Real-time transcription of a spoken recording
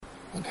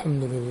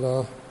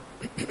Alhamdulillah.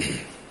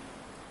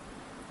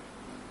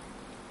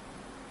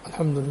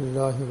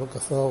 Alhamdulillah wa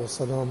kafa wa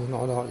salamun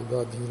ala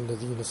ibadihi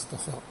alladhina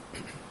istafa.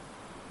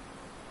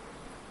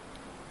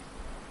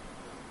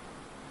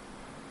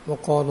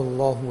 وقال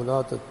الله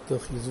لا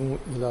تتخذوا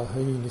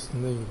إلهين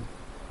اثنين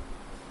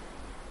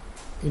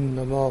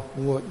إنما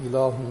هو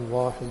إله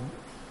واحد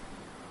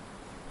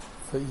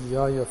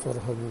فإياي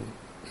فارهبون.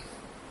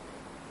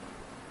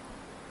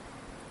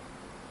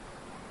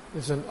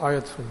 It's an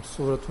ayat from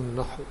Surah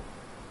An-Nahl.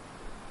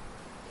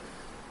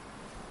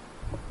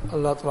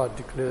 Allah Ta'ala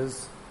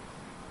declares,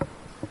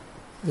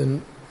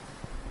 then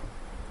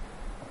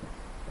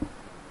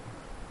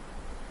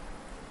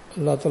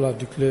Allah Ta'ala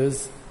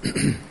declares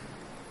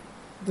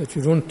that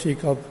you don't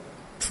take up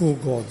two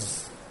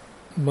gods,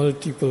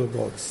 multiple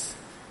gods.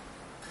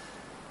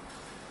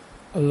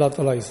 Allah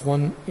Ta'ala is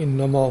one,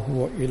 إِنَّمَا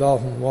هُوَ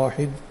إِلَهٌ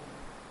وَاحِدٌ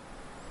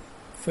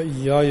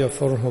فَإِيَّايَ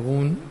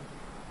فَارْهَبُونَ.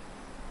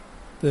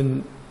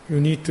 Then you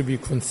need to be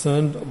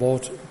concerned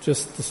about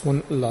just this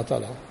one Allah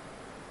Ta'ala.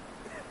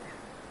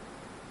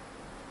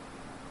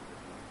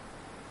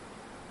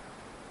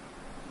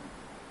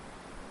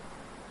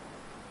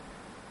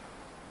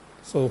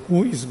 So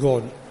who is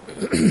God?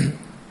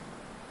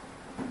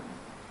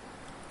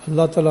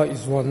 Allah Ta'ala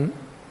is one,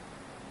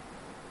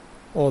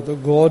 or the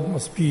God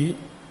must be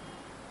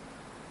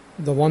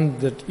the one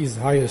that is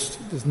highest.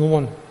 There's no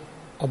one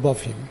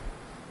above him.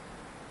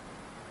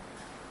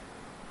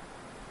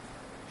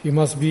 He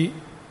must be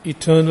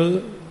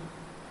eternal.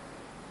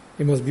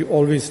 He must be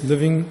always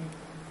living,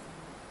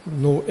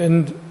 no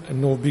end and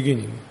no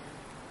beginning.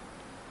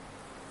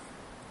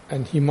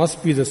 And he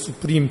must be the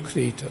supreme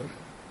creator.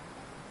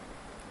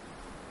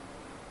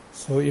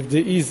 So if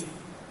there is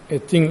a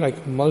thing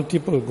like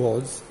multiple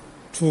gods,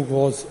 two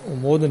gods or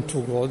more than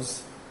two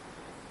gods,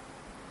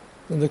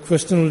 then the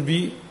question will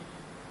be,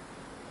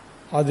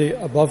 are they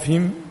above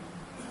him,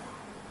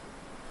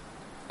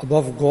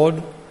 above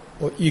God,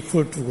 or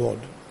equal to God?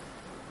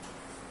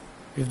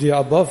 If they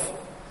are above,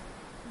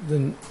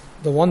 then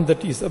the one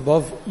that is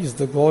above is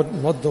the God,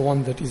 not the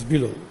one that is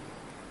below.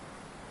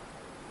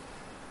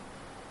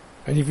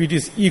 And if it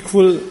is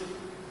equal,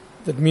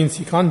 that means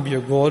he can't be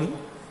a God,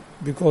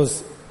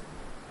 because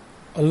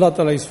Allah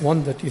Ta'ala is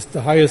one that is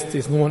the highest, there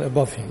is no one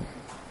above him.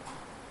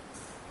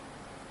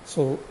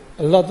 So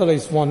Allah Ta'ala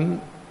is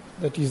one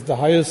that is the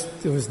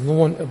highest, there is no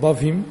one above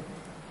him.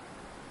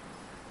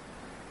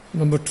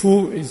 Number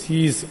two is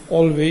he is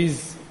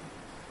always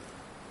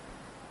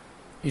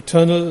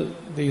eternal,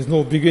 there is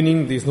no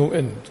beginning, there is no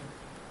end.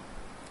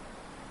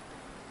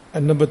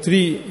 And number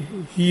three,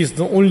 he is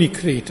the only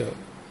creator.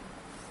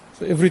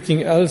 So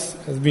everything else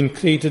has been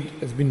created,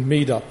 has been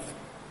made up.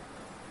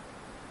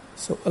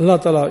 So Allah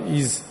Ta'ala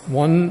is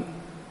one,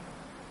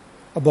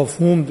 above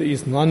whom there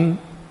is none.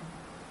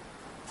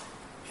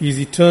 He is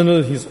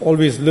eternal, he is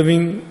always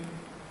living.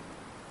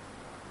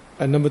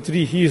 And number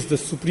three, he is the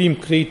supreme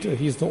creator,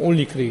 he is the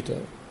only creator.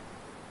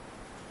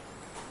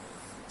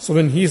 So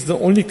when he is the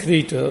only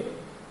creator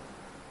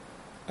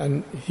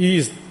and he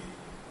is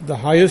the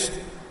highest,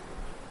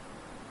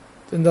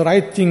 then the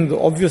right thing, the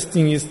obvious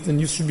thing is, then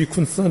you should be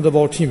concerned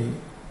about him,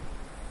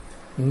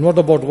 not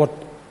about what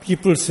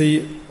people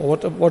say or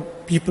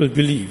what people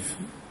believe.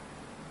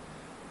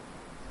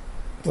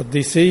 What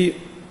they say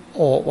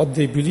or what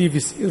they believe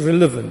is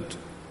irrelevant.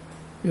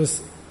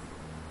 Yes,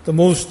 the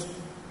most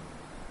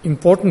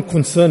important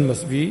concern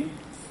must be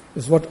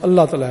is what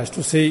Allah Ta'ala has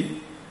to say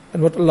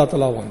and what Allah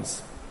Ta'ala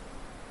wants.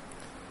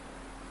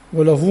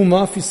 وَلَهُ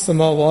مَا فِي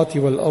السَّمَاوَاتِ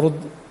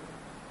وَالْأَرْضِ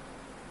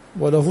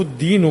وَلَهُ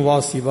الدِّينُ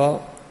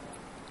وَاسِبًا.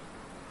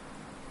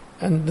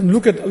 And then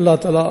look at Allah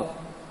Ta'ala,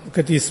 look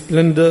at his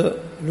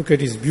splendor, look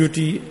at his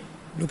beauty,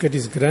 look at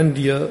his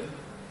grandeur,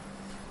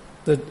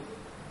 that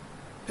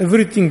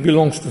everything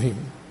belongs to him.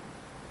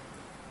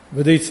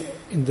 Whether it's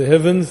in the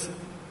heavens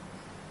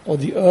or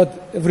the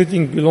earth,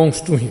 everything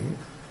belongs to him.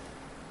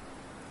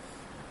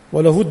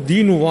 وَلَهُ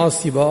الدِّينُ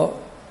وَاسِبًا.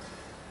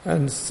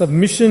 And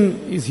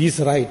submission is his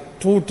right.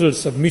 Total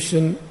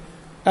submission,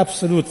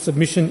 absolute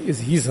submission is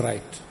his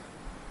right.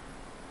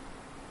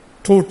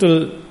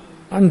 Total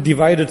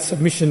undivided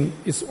submission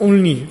is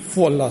only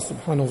for Allah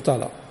subhanahu wa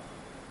ta'ala.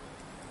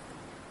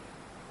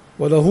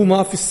 وَلَهُ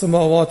مَا فِي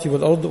السَّمَاوَاتِ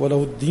وَالْأَرْضِ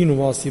وَلَهُ الدِّينُ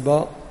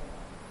وَاسِبًا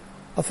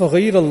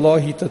أَفَغَيْرَ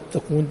اللَّهِ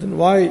تَتَّقُونَ. Then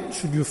why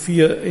should you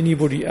fear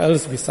anybody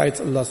else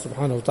besides Allah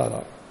subhanahu wa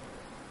ta'ala?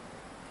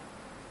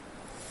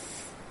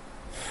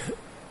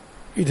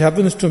 It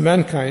happens to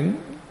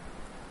mankind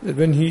that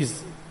when he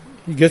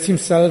gets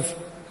himself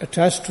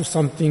attached to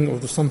something or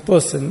to some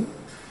person,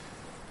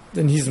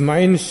 then his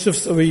mind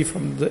shifts away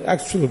from the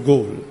actual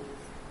goal.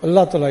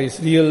 Allah Ta'ala is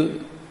real,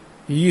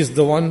 he is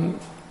the one,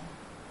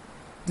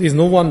 there is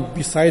no one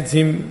besides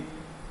him.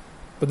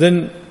 But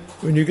then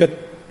when you get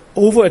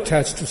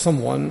over-attached to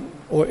someone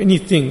or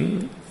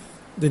anything,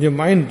 then your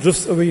mind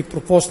drifts away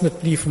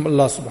proportionately from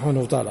Allah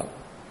subhanahu wa ta'ala.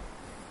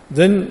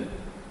 Then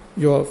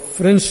your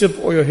friendship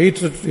or your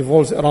hatred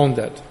revolves around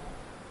that.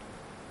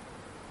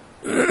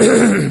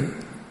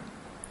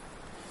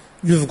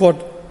 You've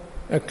got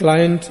a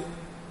client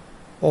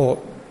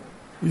or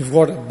you've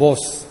got a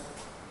boss,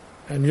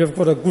 and you have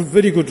got a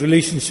very good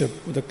relationship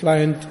with the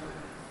client,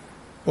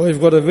 or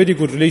you've got a very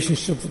good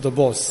relationship with the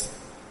boss.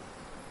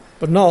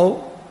 But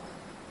now,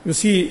 you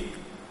see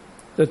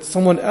that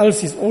someone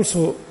else is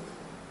also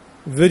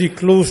very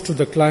close to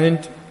the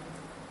client,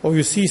 or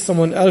you see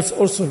someone else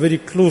also very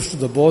close to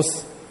the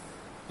boss,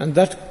 and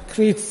that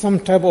creates some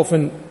type of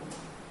an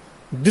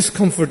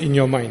discomfort in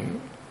your mind.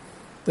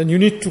 Then you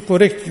need to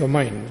correct your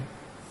mind.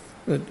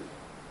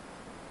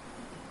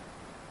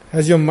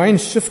 Has your mind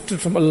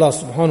shifted from Allah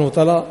subhanahu wa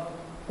ta'ala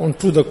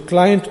onto the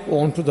client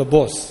or onto the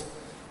boss?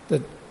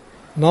 That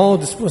now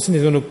this person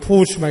is going to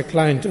poach my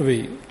client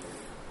away,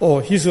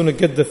 or he's going to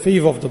get the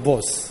favor of the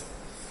boss.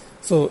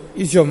 So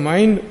is your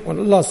mind on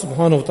Allah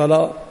subhanahu wa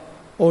ta'ala,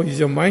 or is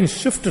your mind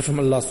shifted from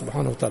Allah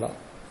subhanahu wa ta'ala?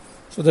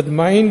 So that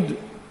mind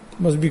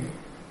must be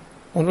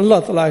on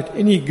Allah ta'ala at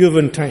any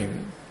given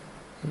time.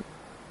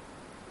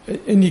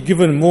 Any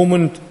given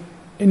moment,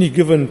 any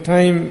given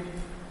time,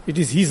 it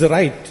is His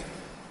right.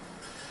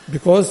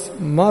 Because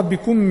ma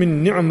bikum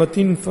min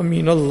ni'matin fa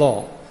min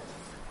Allah.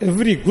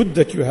 Every good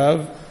that you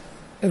have,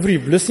 every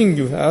blessing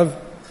you have,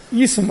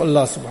 is from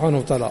Allah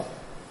subhanahu wa ta'ala.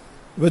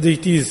 Whether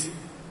it is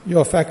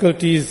your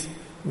faculties,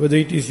 whether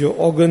it is your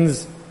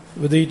organs,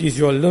 whether it is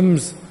your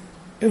limbs,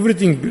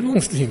 everything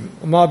belongs to Him.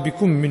 Ma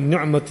bikum min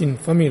ni'matin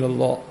fa min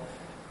Allah.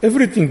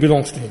 Everything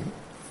belongs to Him.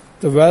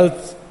 The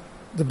wealth,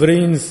 the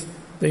brains,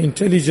 the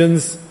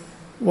intelligence,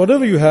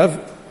 whatever you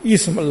have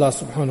is from Allah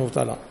subhanahu wa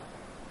ta'ala.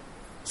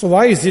 So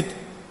why is it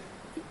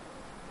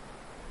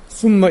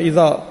ثم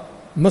إذا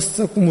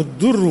مسكم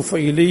الضر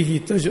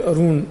فإليه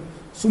تجأرون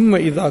ثم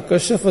إذا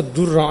كشف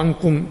الضر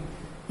عنكم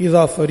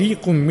إذا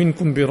فريق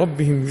منكم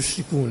بربهم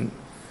يشركون?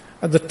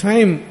 At the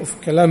time of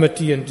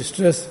calamity and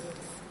distress,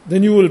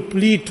 then you will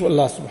plead to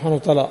Allah subhanahu wa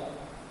ta'ala.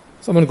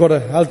 Someone got a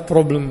health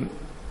problem,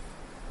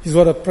 he's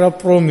got a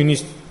problem in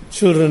his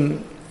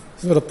children,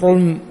 he's got a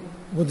problem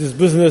with his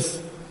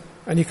business,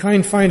 and he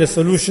can't find a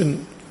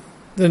solution.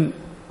 Then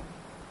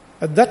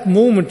at that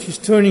moment he's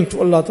turning to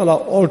Allah ta'ala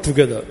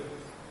altogether.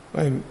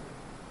 I'm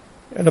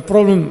in a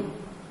problem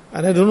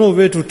and I don't know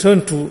where to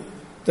turn to.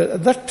 That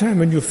at that time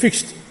when you're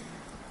fixed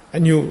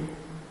and you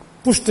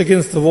pushed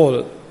against the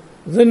wall,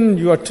 then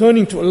you are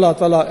turning to Allah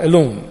ta'ala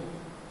alone.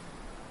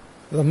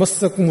 You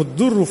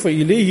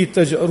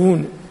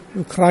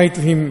cry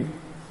to Him,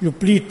 you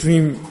plead to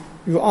Him,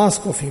 you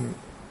ask of Him.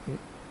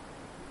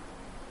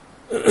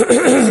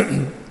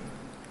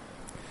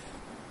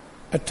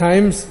 At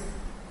times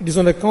it is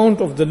on account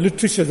of the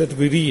literature that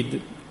we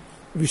read,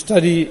 we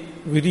study,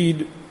 we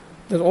read,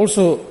 that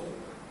also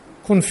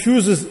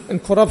confuses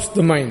and corrupts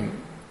the mind.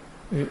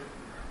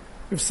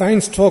 If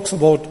science talks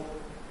about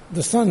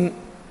the sun,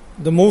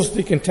 the most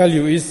they can tell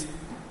you is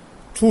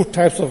two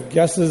types of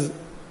gases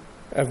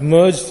have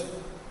merged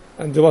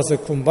and there was a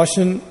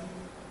combustion,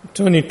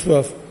 turned into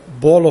a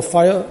ball of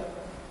fire.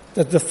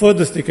 That's the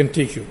furthest they can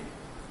take you.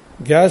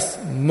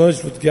 Gas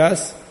merged with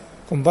gas,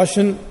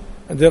 combustion,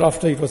 and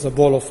thereafter it was a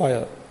ball of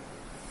fire.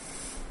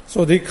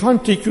 So they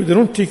can't take you, they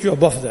don't take you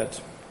above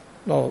that.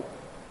 Now,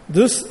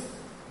 this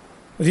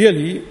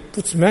really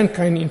puts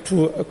mankind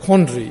into a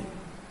quandary.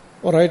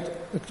 All right,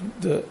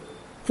 the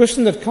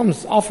question that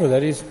comes after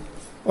that is,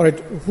 all right,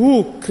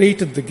 who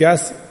created the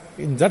gas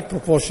in that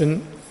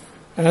proportion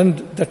and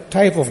that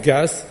type of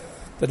gas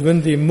that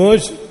when they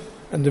merge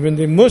and when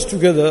they merge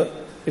together,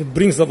 it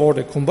brings about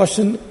a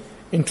combustion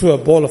into a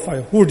ball of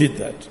fire? Who did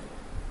that?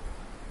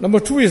 Number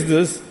two is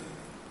this.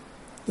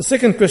 The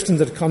second question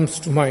that comes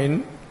to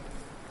mind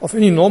of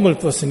any normal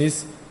person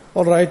is,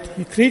 all right,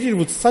 he created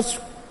with such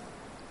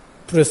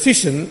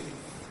precision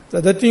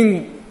that that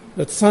thing,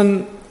 that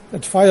sun,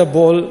 that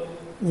fireball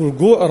will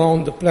go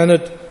around the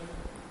planet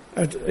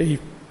at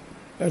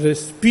a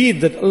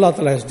speed that Allah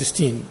Ta'ala has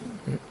destined.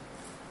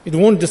 It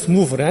won't just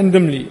move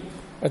randomly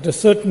at a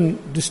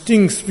certain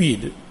distinct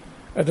speed,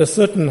 at a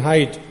certain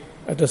height,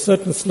 at a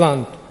certain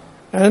slant,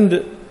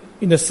 and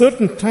in a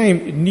certain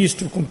time it needs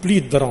to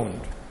complete the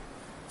round.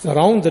 It's a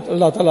round that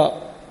Allah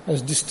Ta'ala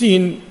has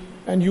destined,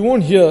 and you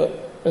won't hear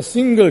a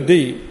single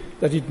day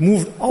that it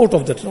moved out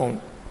of that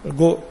round. It'll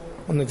go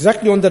on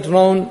exactly on that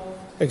round,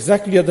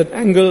 exactly at that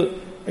angle,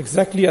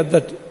 exactly at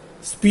that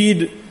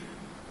speed,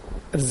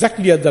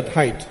 exactly at that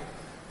height.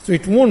 So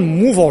it won't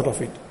move out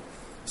of it.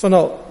 So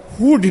now,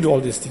 who did all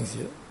these things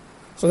here?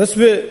 So that's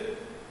where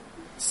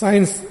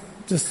science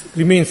just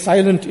remains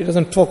silent. It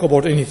doesn't talk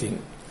about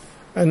anything.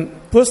 And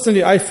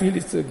personally, I feel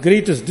it's the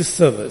greatest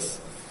disservice,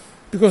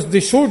 because they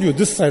showed you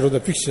this side of the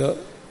picture,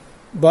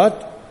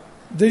 but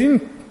they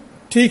didn't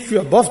take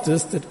you above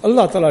this, that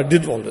Allah Ta'ala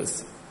did all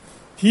this.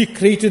 He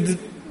created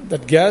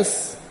that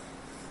gas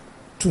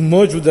to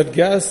merge with that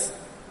gas,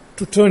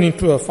 to turn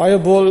into a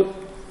fireball.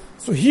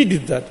 So He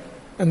did that.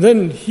 And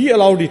then He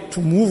allowed it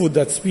to move with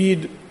that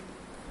speed,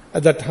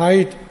 at that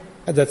height,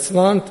 at that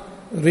slant,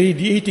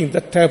 radiating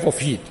that type of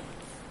heat.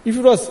 If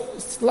it was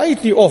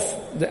slightly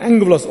off, the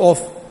angle was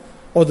off,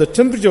 or the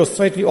temperature was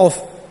slightly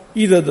off,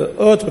 either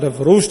the earth would have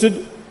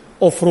roasted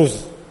or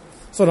frozen.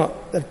 So now,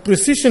 that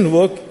precision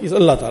work is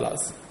Allah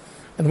Ta'ala's.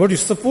 And what you're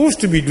supposed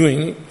to be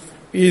doing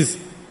is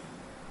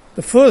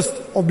The first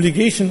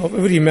obligation of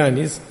every man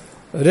is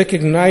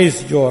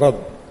recognize your Rabb,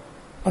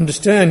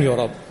 understand your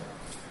Rabb.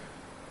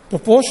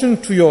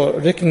 Proportion to your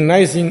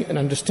recognizing and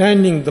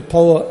understanding the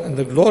power and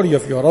the glory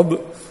of your Rabb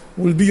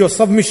will be your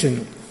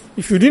submission.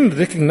 If you didn't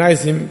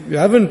recognize Him, you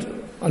haven't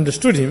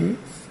understood Him,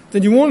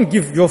 then you won't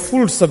give your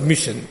full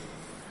submission.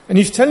 And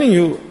He's telling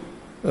you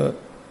that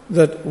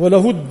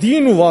وَلَهُ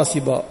الدِّينُ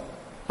وَاسِبًا,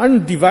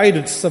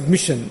 undivided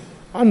submission,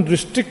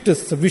 unrestricted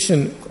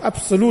submission,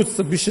 absolute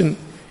submission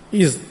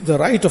is the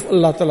right of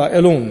Allah Ta'ala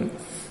alone.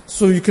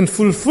 So you can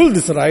fulfill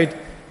this right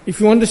if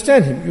you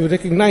understand Him, you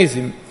recognize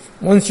Him.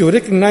 Once you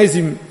recognize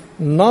Him,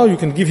 now you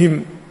can give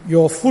Him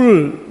your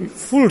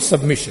full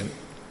submission.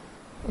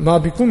 مَا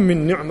بِكُم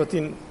مِّن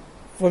نِعْمَةٍ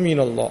فَمِنَ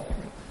اللَّهِ.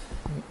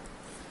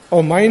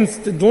 Our minds,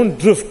 they don't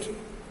drift.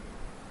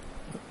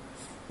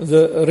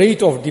 The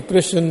rate of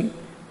depression,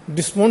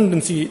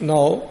 despondency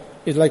now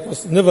is like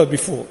was never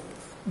before.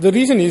 The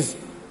reason is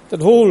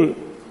that whole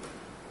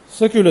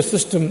secular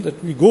system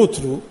that we go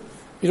through,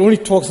 it only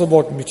talks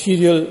about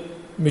material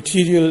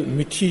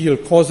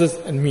causes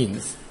and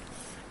means,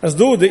 as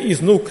though there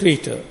is no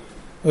creator,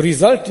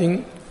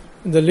 resulting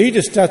in the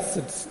latest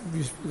stats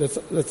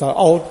that are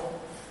out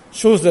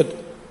shows that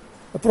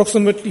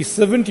approximately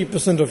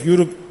 70% of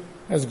Europe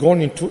has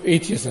gone into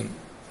atheism.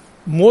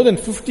 More than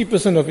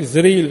 50% of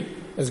Israel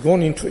has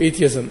gone into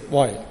atheism.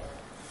 Why?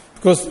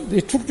 Because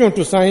they took you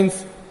onto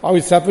science, how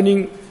it's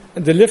happening,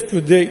 and they left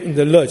you there in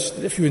the lurch,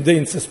 they left you there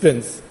in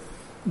suspense.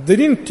 They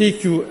didn't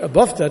take you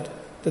above that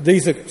there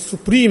is a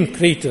supreme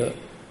creator.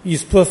 He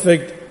is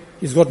perfect,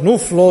 he's got no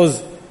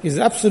flaws, he's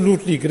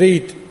absolutely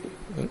great.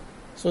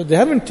 So they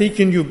haven't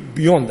taken you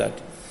beyond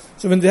that.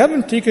 So when they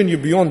haven't taken you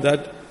beyond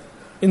that,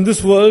 in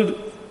this world,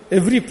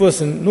 every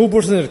person, no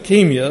person that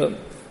came here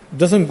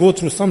doesn't go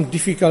through some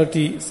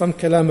difficulty, some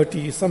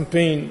calamity, some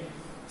pain,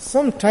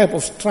 some type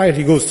of trial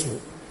he goes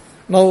through.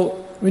 Now,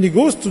 when he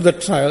goes through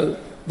that trial,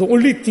 the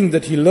only thing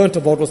that he learnt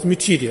about was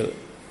material.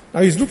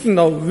 Now he's looking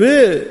now,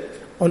 where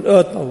on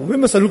earth now, where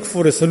must I look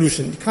for a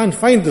solution? He can't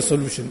find the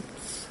solution.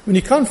 When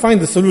he can't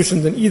find the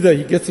solution, then either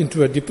he gets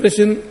into a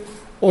depression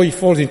or he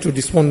falls into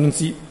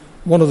despondency,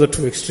 one of the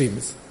two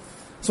extremes.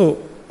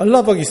 So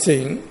Allah Pak is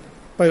saying,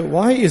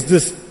 why is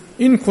this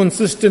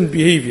inconsistent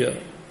behavior?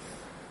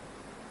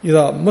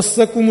 إِذَا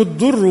مَسَّكُمُ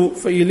الضُّرُّ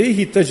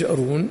فَإِلَيْهِ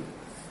تَجْأَرُونَ.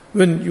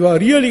 When you are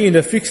really in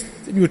a fix,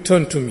 you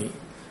turn to me.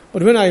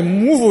 But when I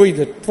move away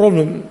the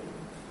problem,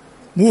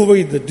 move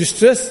away the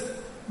distress,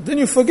 then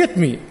you forget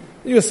me.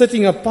 You are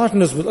setting up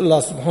partners with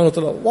Allah subhanahu wa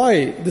ta'ala.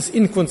 Why this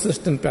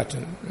inconsistent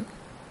pattern?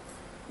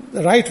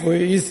 The right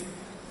way is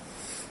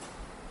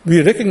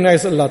we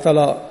recognize Allah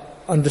ta'ala,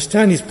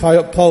 understand His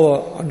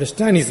power,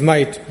 understand His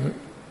might,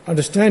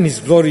 understand His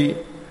glory,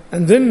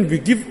 and then we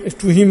give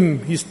to Him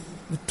His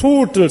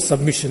total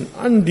submission,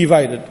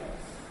 undivided.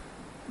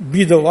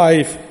 Be the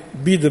wife,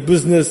 be the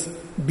business,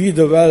 be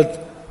the wealth,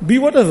 be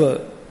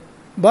whatever.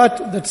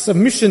 But that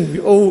submission we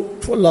owe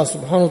to Allah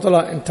subhanahu wa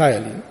ta'ala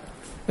entirely.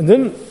 And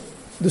then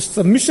the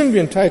submission we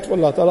entire to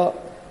Allah ta'ala,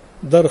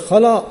 dar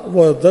khala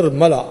wa dar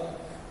mala,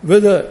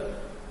 whether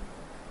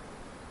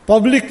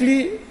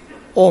publicly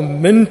or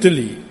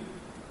mentally.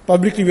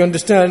 Publicly we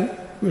understand,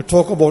 we'll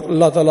talk about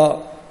Allah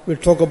ta'ala, we'll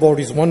talk about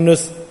His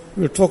oneness,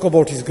 we'll talk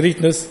about His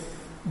greatness.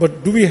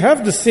 But do we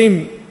have the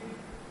same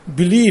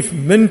belief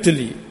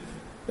mentally?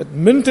 That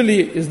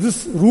mentally is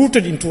this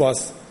rooted into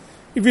us?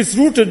 If it's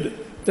rooted,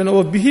 then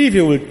our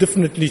behavior will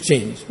definitely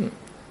change.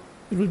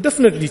 It will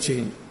definitely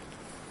change.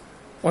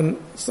 One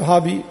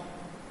Sahabi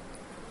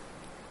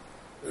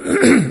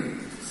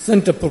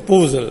sent a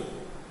proposal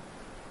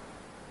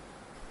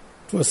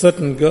to a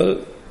certain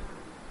girl,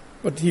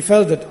 but he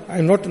felt that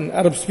I'm not an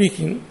Arab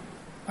speaking,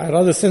 I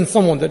rather send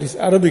someone that is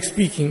Arabic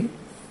speaking.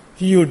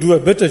 He will do a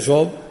better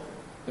job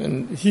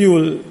and he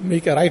will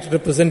make a right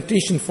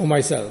representation for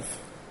myself.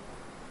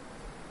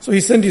 So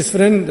he sent his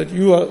friend that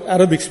you are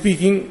Arabic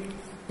speaking,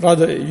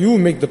 rather you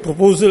make the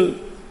proposal,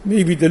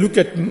 maybe they look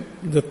at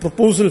the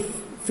proposal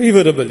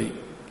favorably.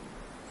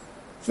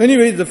 So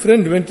anyway, the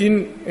friend went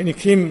in and he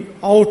came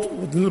out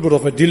with a little bit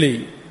of a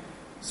delay.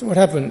 So what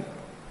happened?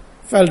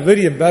 Felt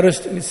very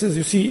embarrassed and he says,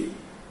 you see,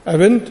 I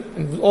went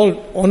and with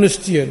all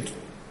honesty and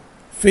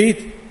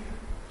faith,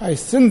 I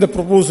sent the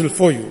proposal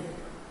for you.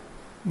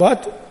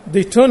 But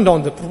they turned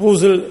down the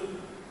proposal,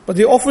 but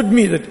they offered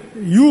me that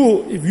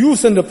if you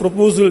send a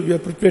proposal, we are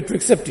prepared to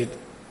accept it.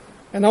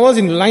 And I was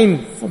in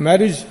line for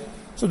marriage,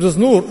 so there's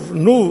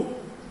no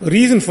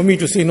reason for me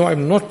to say, no,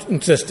 I'm not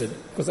interested,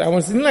 because I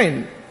was in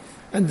line.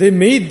 And they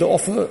made the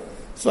offer,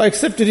 so I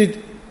accepted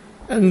it.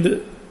 And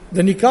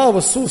the nikah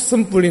was so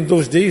simple in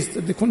those days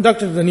that they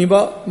conducted the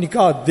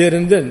nikah there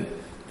and then.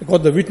 They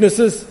got the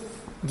witnesses,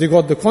 they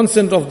got the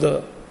consent of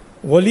the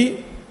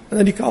wali, and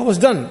the nikah was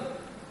done.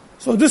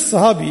 So this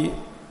Sahabi,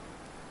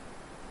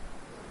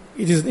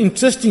 it is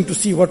interesting to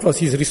see what was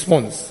his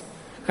response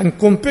and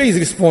compare his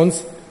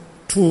response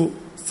to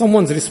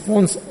someone's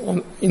response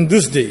in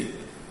this day.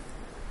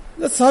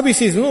 That Sahabi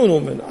says, no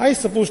man, I'm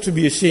supposed to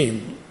be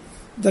ashamed.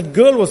 That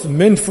girl was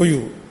meant for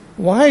you.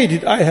 Why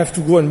did I have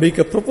to go and make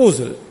a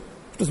proposal?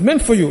 It was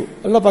meant for you.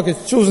 Allah Pak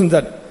has chosen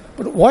that.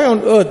 But why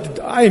on earth did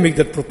I make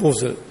that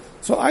proposal?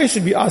 So I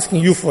should be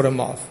asking you for a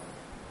maaf.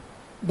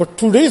 But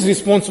today's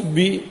response would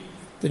be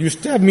that you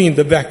stab me in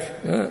the back.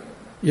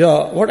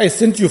 What I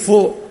sent you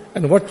for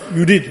and what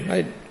you did.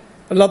 Right?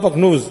 Allah Pak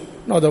knows.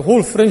 Now the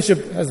whole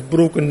friendship has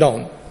broken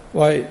down.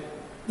 Why?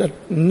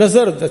 That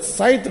nazar, that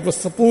sight that was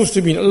supposed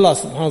to be in Allah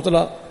subhanahu wa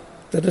ta'ala,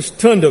 that has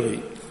turned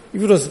away.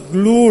 If it was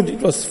glued,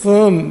 it was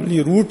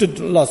firmly rooted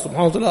in Allah subhanahu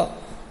wa ta'ala,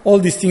 all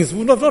these things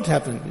would have not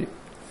happened.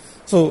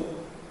 So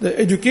the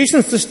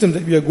education system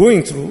that we are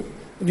going through,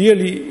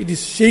 really it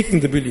is shaking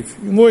the belief.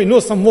 You know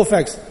some more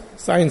facts,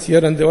 science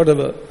here and there,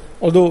 whatever.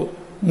 Although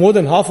more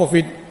than half of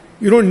it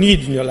you don't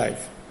need in your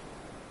life.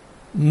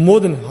 More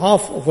than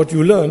half of what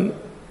you learn,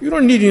 you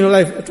don't need in your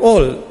life at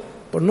all.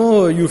 But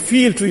no, you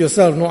feel to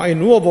yourself, no, I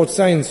know about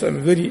science, so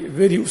I'm very,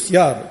 very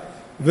usyar,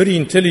 very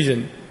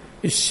intelligent.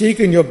 It's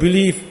shaken your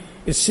belief,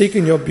 it's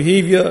shaken your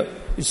behavior,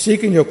 it's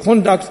shaken your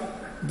conduct.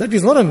 That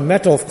is not a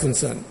matter of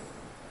concern.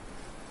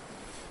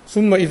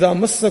 ثُمَّ إِذَا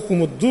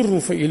مَسَّكُمُ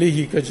الضُّرُّ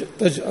فَإِلَيْهِ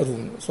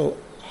تَجْأَرُونَ. So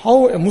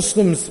how a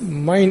Muslim's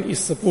mind is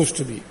supposed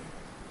to be.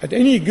 At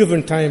any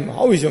given time,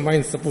 how is your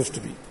mind supposed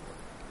to be?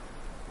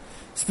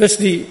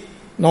 Especially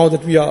now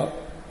that we are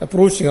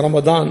approaching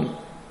Ramadan,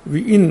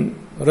 we in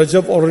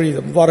Rajab already,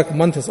 the Mubarak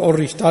month has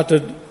already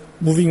started,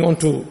 moving on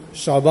to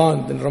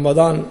Shaban, then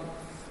Ramadan.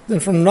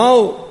 Then from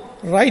now,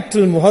 right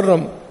till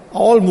Muharram,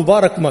 all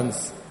Mubarak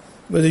months,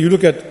 whether you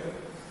look at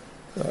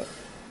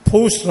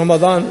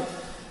post-Ramadan,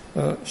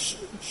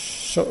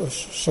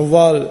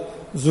 Shawwal,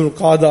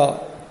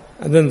 Zulqa'dah,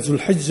 and then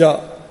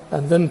Zulhijjah,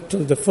 and then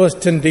till the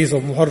first 10 days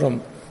of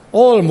Muharram,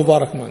 all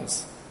Mubarak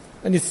months.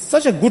 And it's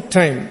such a good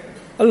time.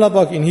 Allah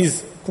Pak in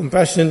His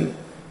compassion,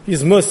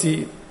 His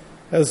mercy,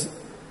 has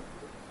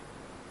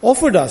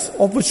offered us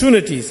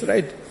opportunities,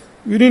 right?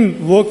 You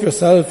didn't work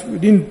yourself,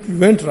 you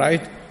went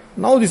right.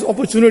 Now these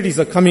opportunities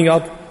are coming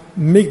up,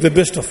 make the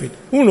best of it.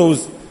 Who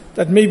knows,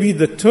 that may be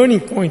the turning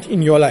point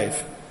in your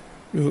life.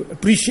 You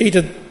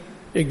appreciated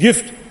a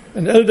gift,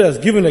 an elder has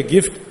given a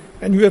gift,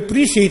 and you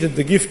appreciated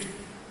the gift.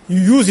 You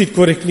use it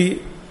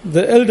correctly,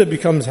 the elder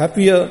becomes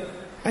happier,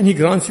 and he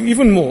grants you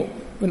even more.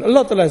 When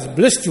Allah Ta'ala has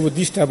blessed you with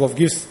these type of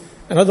gifts,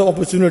 another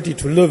opportunity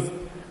to live,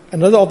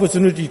 another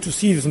opportunity to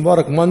see these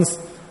Mubarak months,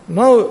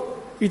 now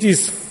it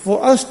is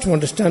for us to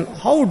understand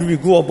how do we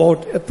go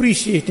about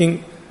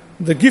appreciating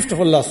the gift of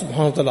Allah subhanahu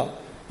wa ta'ala.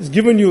 He's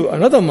given you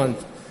another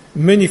month.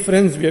 Many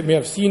friends, we may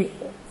have seen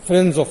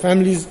friends or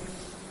families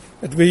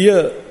that were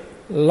here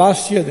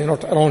last year, they're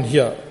not around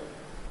here.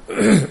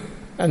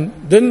 And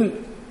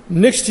then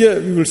next year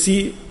we will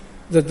see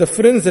that the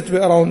friends that were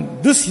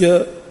around this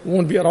year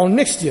won't be around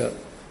next year.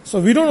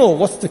 So we don't know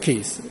what's the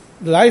case.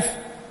 Life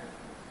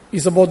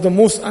is about the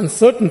most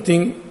uncertain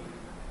thing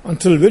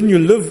until when you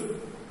live,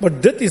 but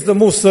death is the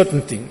most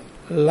certain thing.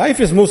 Life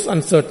is most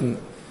uncertain.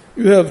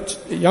 You have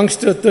a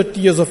youngster, 30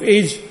 years of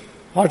age,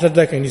 heart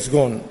attack and he's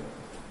gone.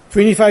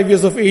 25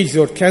 years of age,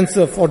 you got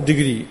cancer, 4th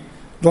degree.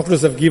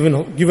 Doctors have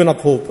given up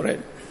hope, right?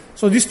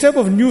 So this type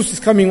of news is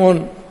coming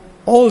on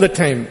all the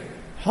time.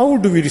 How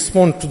do we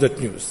respond to that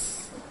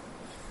news?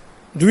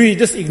 Do we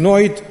just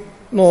ignore it?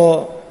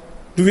 No.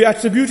 Do we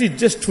attribute it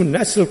just to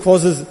natural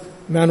causes?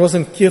 Man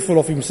wasn't careful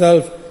of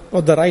himself,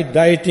 not the right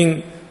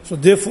dieting, so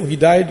therefore he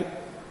died.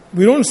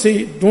 We don't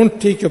say, don't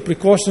take your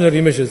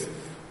precautionary measures.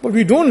 But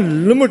we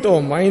don't limit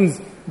our minds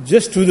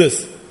just to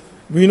this.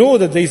 We know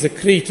that there is a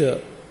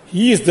creator.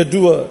 He is the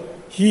doer.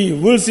 He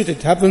wills it,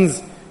 it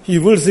happens. He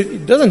wills it,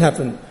 it doesn't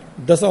happen.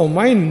 Does our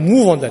mind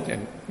move on that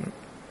end?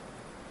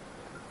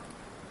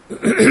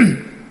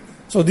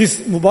 So these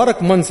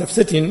Mubarak months have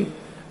set in,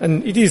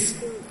 and it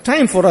is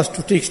time for us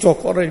to take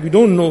stock. All right, we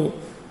don't know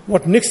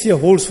what next year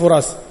holds for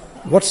us,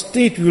 what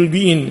state we will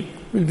be in.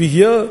 We'll be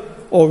here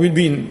or we'll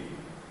be in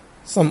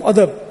some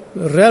other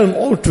realm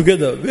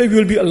altogether. Where we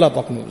will be, Allah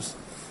Pak knows.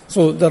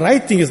 So the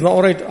right thing is now,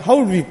 all right,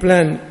 how do we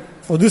plan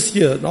for this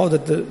year, now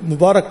that the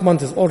Mubarak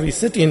month is already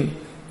set in,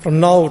 from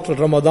now to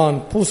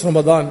Ramadan,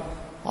 post-Ramadan,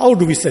 how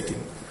do we set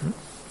in?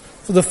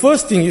 So the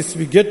first thing is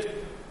we get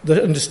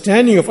the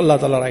understanding of Allah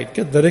Ta'ala right,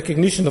 get the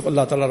recognition of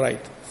Allah Ta'ala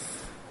right.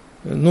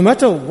 No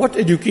matter what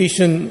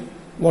education,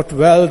 what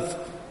wealth,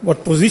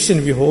 what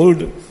position we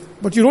hold,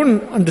 but you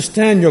don't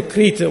understand your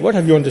Creator, what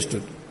have you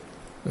understood?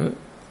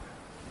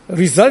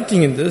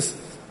 Resulting in this,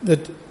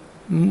 that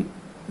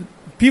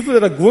people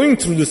that are going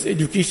through this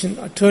education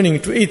are turning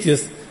into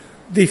atheists.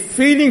 They're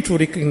failing to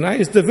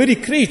recognize the very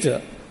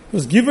Creator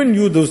who's given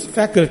you those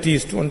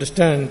faculties to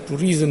understand, to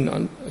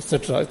reason,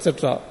 etc.,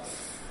 etc.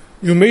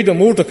 You made a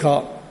motor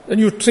car, then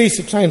you trace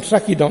it, try and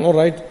track it down, all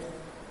right?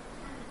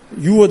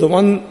 You were the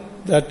one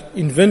that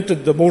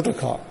invented the motor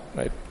car,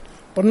 right?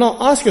 But now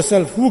ask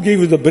yourself, who gave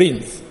you the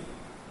brains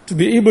to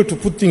be able to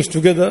put things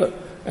together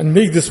and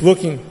make this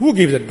working? Who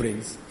gave that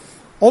brains?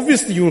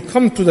 Obviously, you will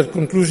come to that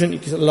conclusion,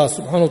 it is Allah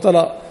subhanahu wa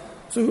ta'ala.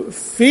 So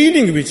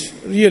failing which,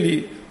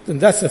 really, then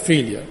that's a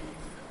failure.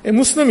 A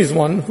Muslim is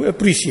one who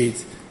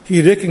appreciates.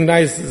 He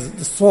recognizes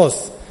the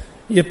source.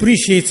 He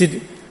appreciates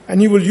it, and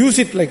he will use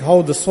it like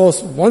how the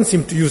source wants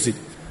him to use it.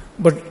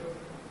 But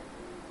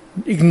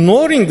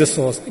ignoring the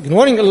source,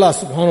 ignoring Allah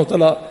subhanahu wa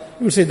ta'ala,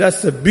 you will say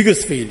that's the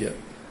biggest failure.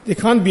 There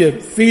can't be a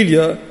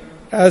failure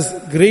as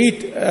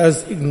great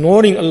as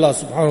ignoring Allah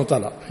subhanahu wa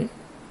ta'ala.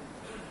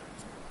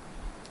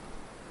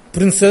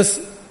 Princess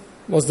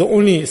was the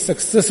only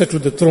successor to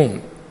the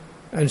throne,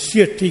 and she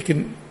had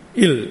taken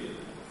ill.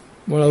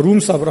 Mawlana Rum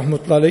Sahib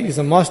Rahmatullahi is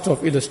a master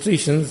of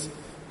illustrations. So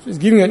he's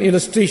giving an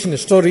illustration, a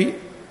story,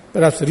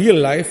 perhaps real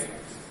life,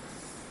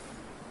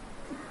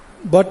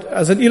 but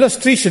as an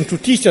illustration to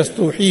teach us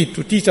Tawheed,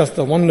 to teach us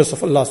the oneness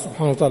of Allah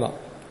subhanahu wa ta'ala.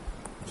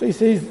 So he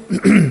says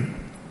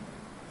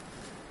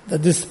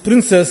that this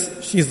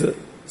princess, she's the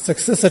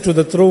successor to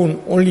the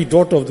throne, only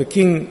daughter of the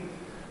king,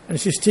 and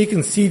she's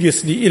taken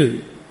seriously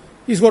ill.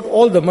 He's got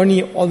all the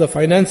money, all the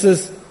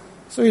finances,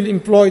 so he'll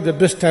employ the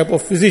best type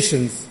of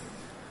physicians,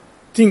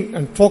 think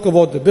and talk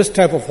about the best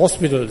type of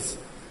hospitals,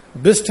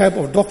 best type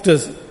of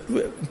doctors,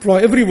 employ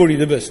everybody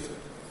the best.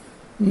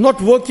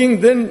 Not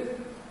working, then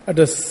at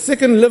a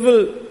second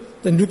level,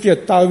 then look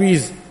at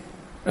taweez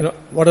and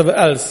whatever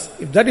else.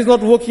 If that is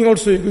not working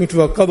also, you're going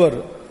to a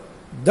qabr.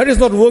 That is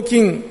not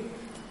working,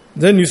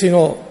 then you say,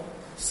 no,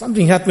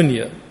 something happened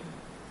here.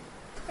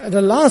 At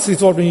the last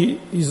resort,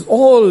 his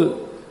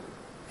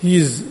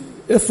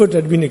effort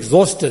had been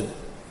exhausted.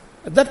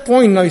 At that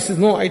point now he says,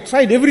 no, I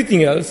tried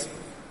everything else,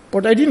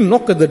 but I didn't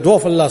knock at the door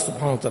of Allah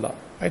subhanahu wa ta'ala.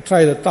 I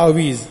tried the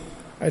taweez,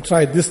 I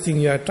tried this thing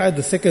here, I tried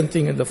the second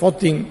thing and the fourth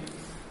thing,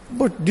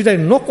 but did I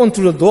knock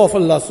onto the door of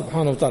Allah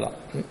subhanahu wa ta'ala?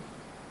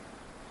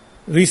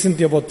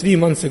 Recently, about 3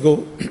 months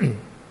ago,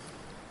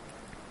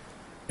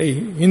 a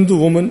Hindu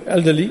woman,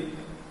 elderly,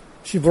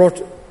 she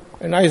brought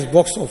a nice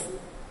box of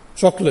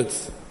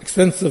chocolates,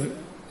 expensive,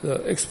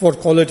 export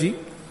quality,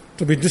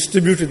 to be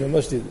distributed in the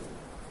masjid.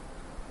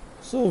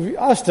 So we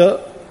asked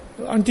her,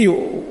 Auntie,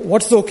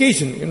 what's the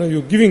occasion?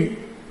 You're giving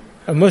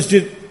a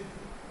masjid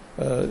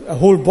a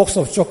whole box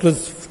of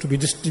chocolates to be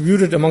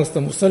distributed amongst the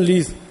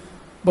musallis,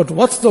 but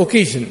what's the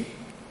occasion?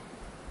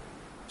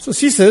 So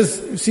she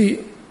says, you see,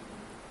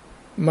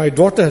 my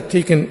daughter,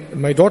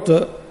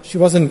 she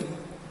wasn't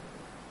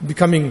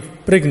becoming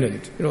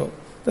pregnant.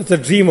 That's the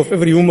dream of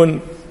every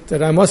woman,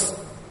 that I must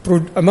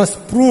prove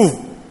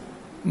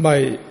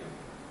myself.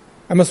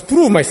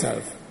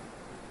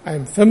 I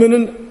am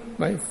feminine,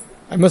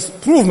 I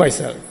must prove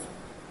myself.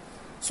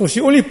 So she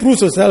only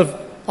proves herself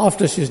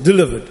after she's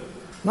delivered.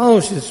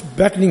 Now she's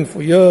battling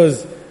for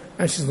years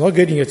and she's not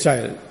getting a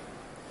child.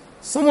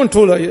 Someone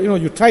told her,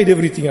 you tried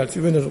everything else.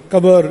 You went to the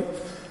qabr,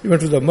 you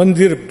went to the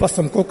mandir, bust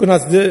some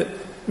coconuts there,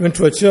 you went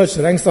to a church,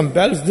 rang some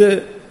bells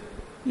there.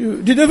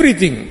 You did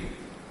everything.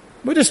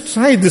 But just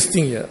try this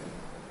thing here.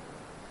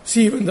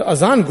 See, when the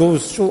azan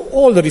goes, show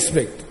all the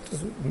respect.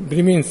 Just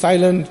remain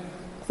silent,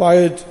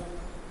 quiet.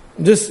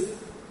 Just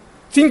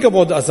think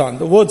about the azan,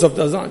 the words of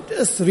the azan.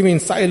 Just remain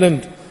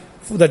silent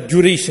for that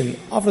duration.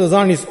 After the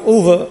azan is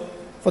over,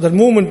 for that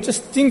moment,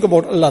 just think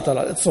about Allah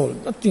Ta'ala. That's all.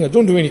 Nothing else.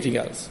 Don't do anything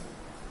else.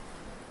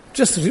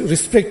 Just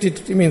respect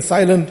it, remain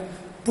silent,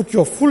 put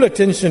your full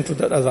attention to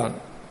that azan.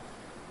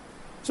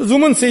 So the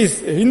woman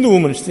says, a Hindu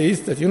woman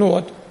says that, you know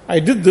what, I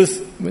did this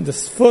in the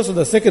first or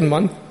the second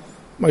month,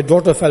 my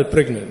daughter fell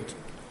pregnant.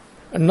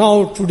 And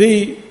now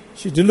today,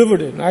 she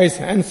delivered a nice,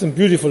 handsome,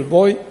 beautiful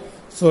boy.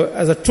 So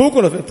as a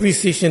token of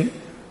appreciation,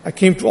 I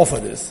came to offer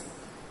this.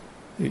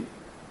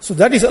 So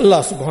that is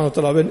Allah subhanahu wa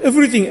ta'ala. When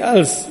everything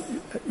else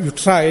you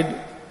tried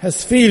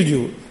has failed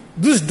you,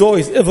 this door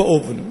is ever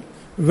open.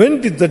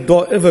 When did the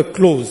door ever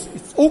close?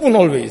 It's open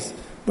always.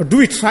 But do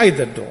we try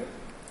that door?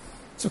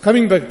 So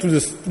coming back to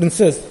this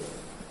princess,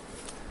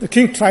 the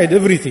king tried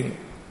everything.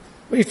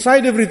 But he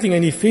tried everything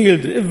and he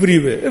failed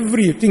everywhere.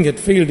 Everything had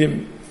failed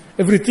him.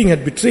 Everything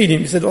had betrayed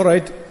him. He said, all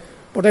right,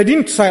 but I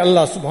didn't try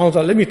Allah subhanahu wa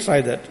ta'ala. Let me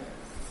try that.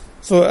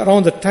 So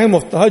around the time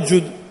of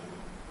tahajjud,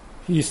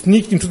 he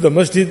sneaked into the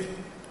masjid.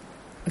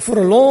 And for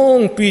a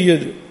long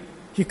period,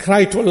 he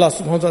cried to Allah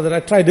subhanahu wa ta'ala that I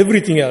tried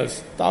everything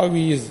else.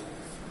 Taweez,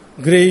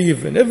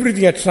 grave, and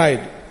everything I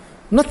tried.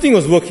 Nothing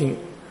was working.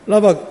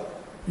 Labak,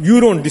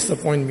 you don't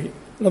disappoint me.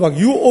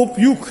 Labak,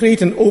 you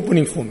create an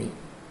opening for me.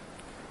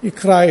 He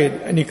cried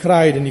and he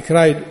cried and he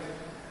cried.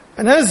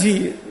 And as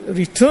he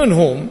returned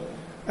home,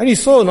 and he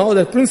saw now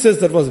that princess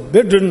that was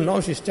bedridden,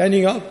 now she's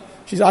standing up,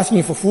 she's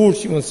asking for food,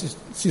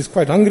 she's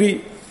quite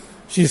hungry,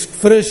 she's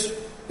fresh,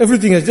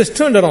 everything has just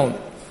turned around.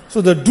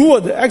 So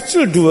the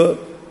actual doer,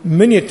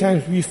 many a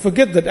times we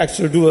forget that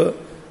actual doer,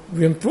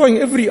 we're employing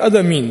every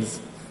other means.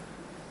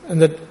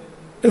 And that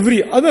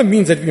every other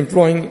means that we're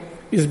employing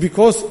is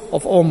because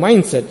of our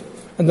mindset.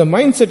 And the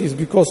mindset is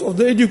because of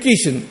the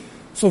education.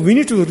 So we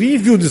need to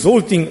review this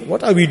whole thing.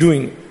 What are we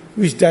doing?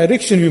 Which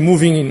direction we're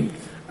moving in?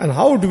 And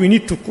how do we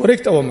need to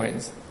correct our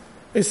minds?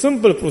 A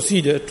simple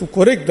procedure to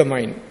correct the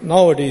mind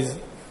nowadays,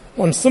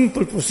 one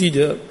simple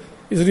procedure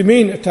is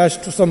remain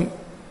attached to some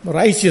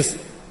righteous,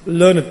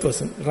 learned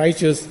person,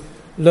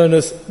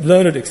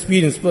 learned,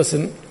 experienced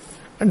person,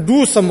 and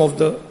do some of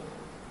the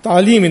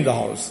ta'aleem in the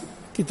house,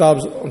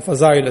 kitabs on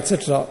fazail,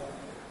 etc.,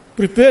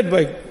 prepared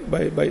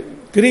by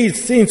great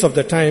saints of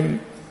the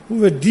time who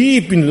were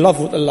deep in love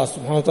with Allah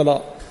subhanahu wa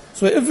ta'ala.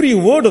 So every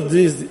word of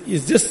this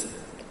is just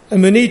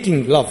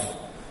emanating love,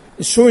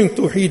 is showing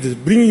tawheed, is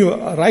bringing you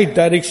a right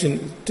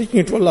direction, taking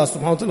you to Allah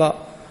subhanahu wa ta'ala.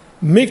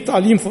 Make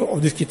ta'aleem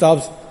of these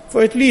kitabs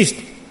for at least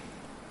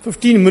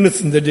 15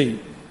 minutes in the day.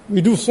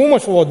 We do so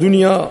much for our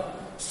dunya,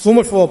 so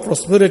much for our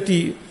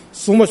prosperity,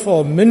 so much for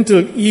our mental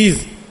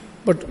ease,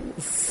 but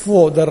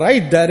for the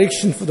right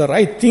direction, for the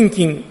right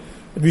thinking,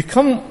 we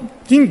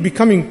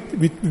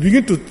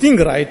begin to think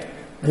right,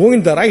 go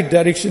in the right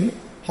direction.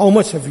 How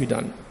much have we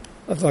done?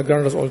 Allah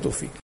grant us all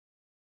tawfiq.